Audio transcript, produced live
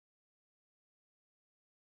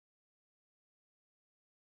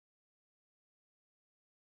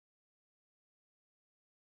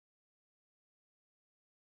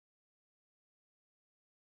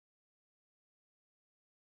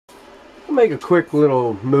I'll make a quick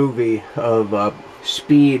little movie of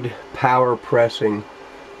speed power pressing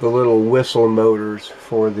the little whistle motors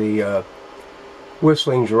for the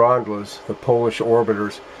whistling Girandolas, the Polish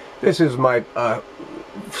orbiters. This is my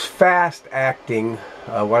fast acting,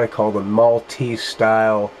 what I call the Maltese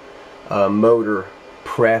style motor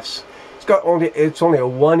press. It's only a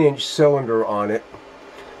 1-inch cylinder on it.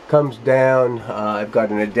 Comes down, I've got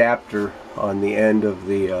an adapter on the end of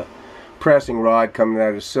the pressing rod coming out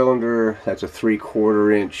of the cylinder. That's a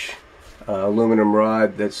 3/4 inch aluminum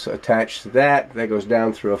rod that's attached to that. That goes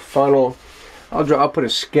down through a funnel. I'll put a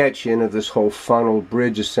sketch in of this whole funnel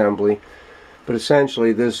bridge assembly, but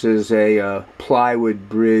essentially this is a plywood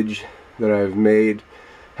bridge that I've made.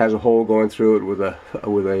 Has a hole going through it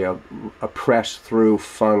with a press through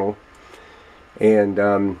funnel, and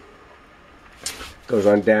goes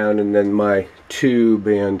on down, and then my tube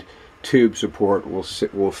and tube support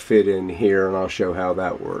will fit in here, and I'll show how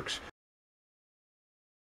that works.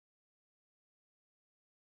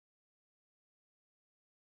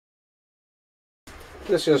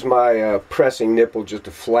 This is my pressing nipple, just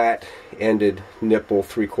a flat-ended nipple,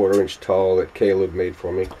 3/4 inch tall, that Caleb made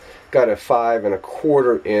for me. Got a 5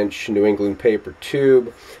 1/4 inch New England paper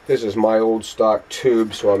tube. This is my old stock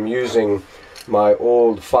tube, so I'm using my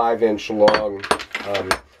old 5-inch long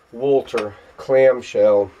Walter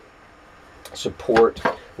clamshell support,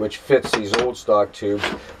 which fits these old stock tubes.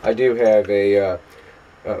 I do have a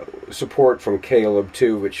support from Caleb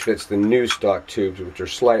too, which fits the new stock tubes, which are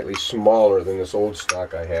slightly smaller than this old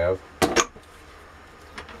stock I have.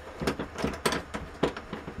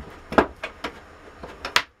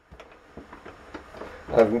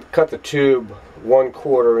 I've cut the tube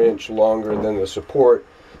 1/4 inch longer than the support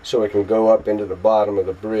so it can go up into the bottom of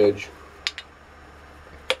the bridge.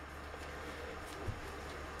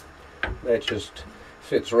 That just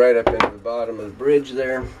fits right up into the bottom of the bridge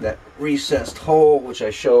there, that recessed hole which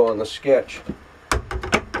I show on the sketch.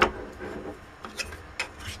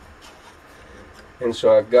 And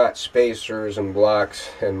so I've got spacers and blocks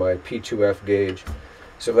and my P2F gauge,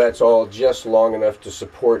 so that's all just long enough to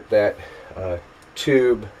support that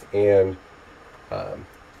tube and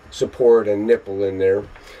support and nipple in there.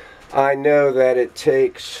 I know that it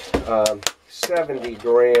takes 70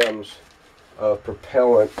 grams of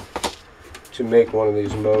propellant to make one of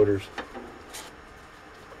these motors.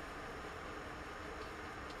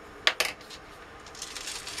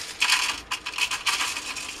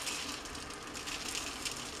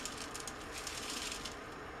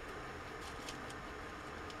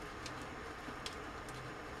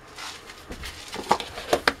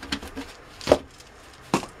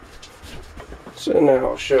 So now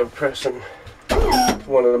I'll show pressing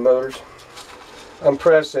one of the motors. I'm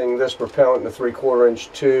pressing this propellant in a 3/4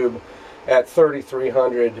 inch tube at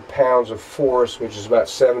 3,300 pounds of force, which is about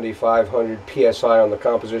 7,500 psi on the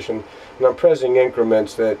composition, and I'm pressing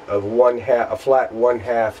increments of a flat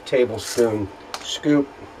 1/2 tablespoon scoop.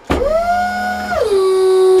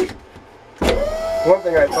 One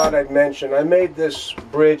thing I thought I'd mention, I made this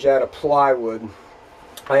bridge out of plywood.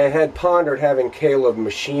 I had pondered having Caleb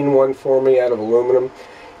machine one for me out of aluminum.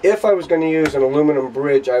 If I was going to use an aluminum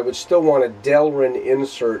bridge, I would still want a Delrin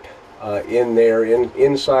insert in there,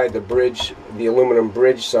 inside the bridge, the aluminum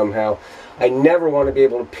bridge somehow. I never want to be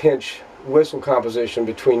able to pinch whistle composition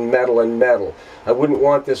between metal and metal. I wouldn't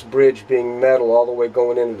want this bridge being metal all the way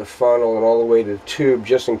going into the funnel and all the way to the tube,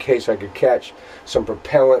 just in case I could catch some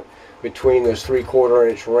propellant between this 3/4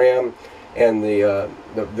 inch ram and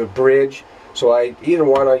the bridge. So I either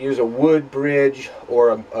want to use a wood bridge or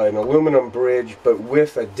an aluminum bridge, but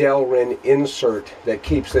with a Delrin insert that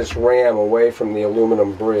keeps this ram away from the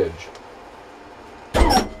aluminum bridge.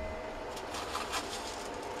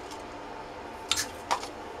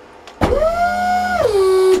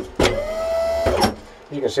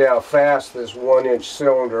 You can see how fast this 1-inch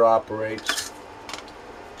cylinder operates.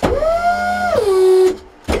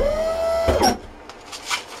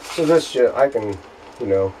 So this, I can,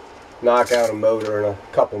 knock out a motor in a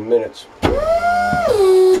couple minutes.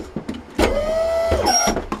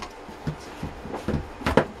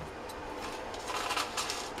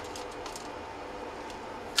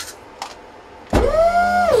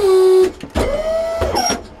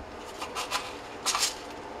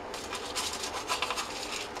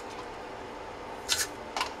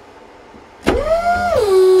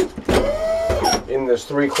 In this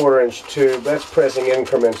 3/4 inch tube, that's pressing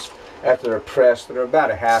increments after they're pressed that are about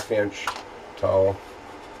a 1/2 inch tall.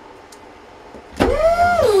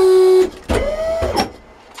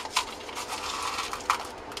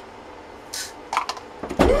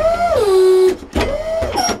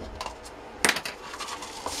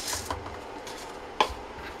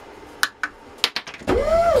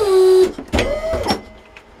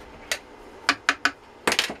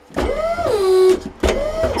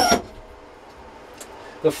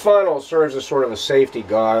 The funnel serves as sort of a safety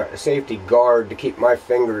guard to keep my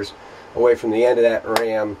fingers away from the end of that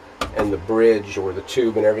ram and the bridge or the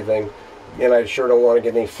tube and everything. And I sure don't want to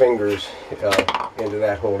get any fingers into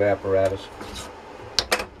that whole apparatus.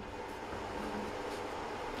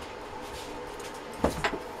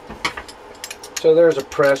 So there's a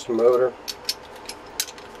pressed motor.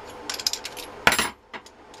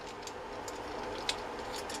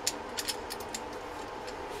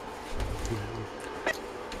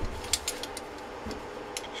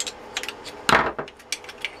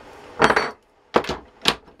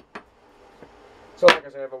 So like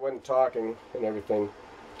I said, if I wasn't talking and everything,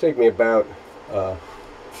 it'd take me about a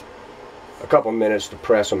couple minutes to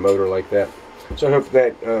press a motor like that. So I hope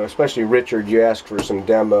that, especially Richard, you asked for some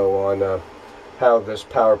demo on how this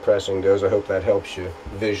power pressing goes. I hope that helps you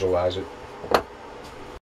visualize it.